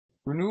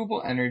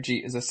Renewable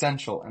energy is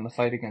essential in the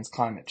fight against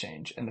climate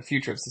change and the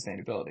future of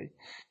sustainability.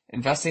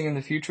 Investing in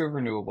the future of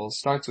renewables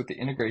starts with the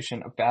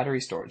integration of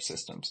battery storage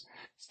systems.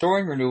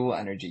 Storing renewable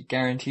energy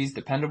guarantees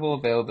dependable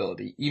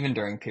availability even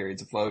during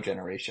periods of low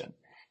generation.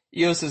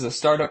 EOS is a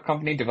startup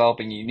company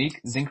developing a unique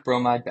zinc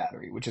bromide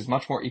battery, which is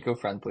much more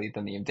eco-friendly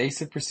than the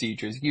invasive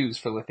procedures used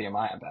for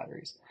lithium-ion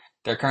batteries.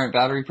 Their current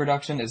battery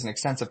production is an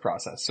extensive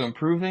process, so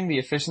improving the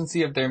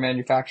efficiency of their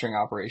manufacturing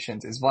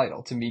operations is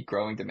vital to meet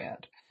growing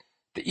demand.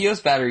 The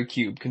EOS battery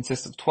cube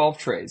consists of 12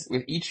 trays,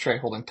 with each tray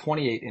holding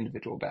 28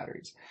 individual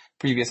batteries.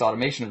 Previous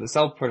automation of the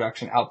cell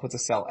production outputs a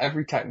cell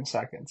every 10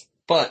 seconds,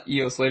 but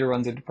EOS later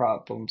runs into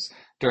problems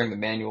during the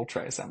manual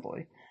tray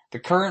assembly. The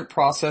current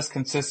process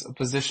consists of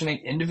positioning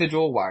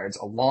individual wires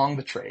along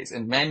the trays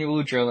and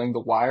manually drilling the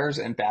wires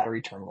and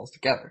battery terminals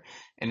together.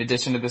 In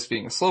addition to this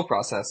being a slow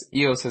process,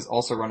 EOS has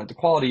also run into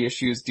quality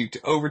issues due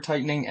to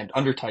over-tightening and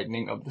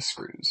under-tightening of the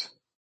screws.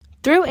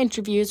 Through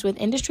interviews with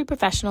industry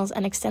professionals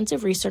and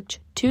extensive research,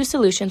 two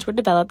solutions were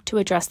developed to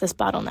address this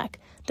bottleneck.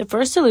 The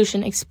first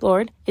solution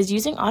explored is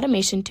using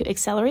automation to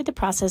accelerate the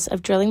process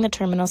of drilling the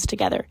terminals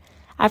together.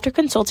 After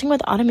consulting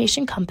with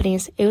automation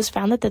companies, it was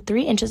found that the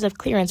 3 inches of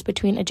clearance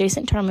between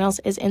adjacent terminals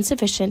is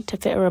insufficient to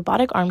fit a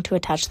robotic arm to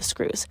attach the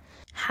screws.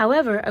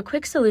 However, a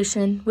quick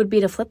solution would be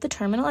to flip the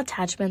terminal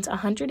attachments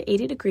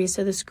 180 degrees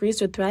so the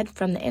screws would thread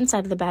from the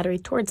inside of the battery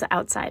towards the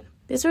outside.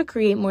 This would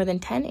create more than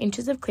 10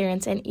 inches of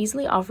clearance and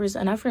easily offers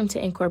enough room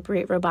to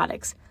incorporate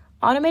robotics.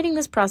 Automating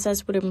this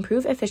process would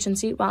improve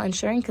efficiency while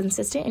ensuring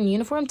consistent and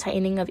uniform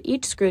tightening of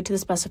each screw to the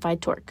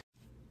specified torque.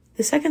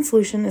 The second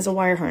solution is a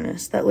wire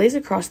harness that lays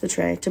across the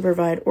tray to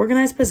provide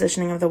organized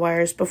positioning of the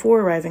wires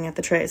before arriving at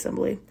the tray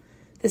assembly.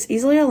 This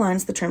easily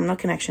aligns the terminal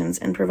connections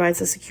and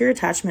provides a secure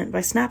attachment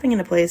by snapping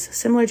into place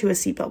similar to a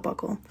seatbelt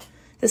buckle.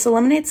 This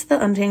eliminates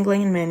the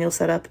untangling and manual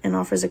setup and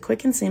offers a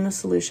quick and seamless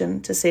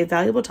solution to save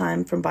valuable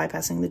time from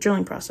bypassing the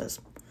drilling process.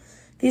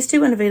 These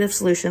two innovative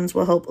solutions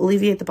will help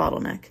alleviate the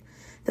bottleneck.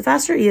 The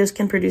faster EOS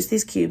can produce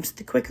these cubes,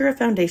 the quicker a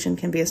foundation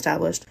can be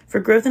established for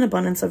growth and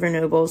abundance of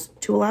renewables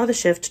to allow the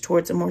shift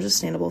towards a more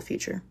sustainable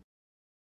future.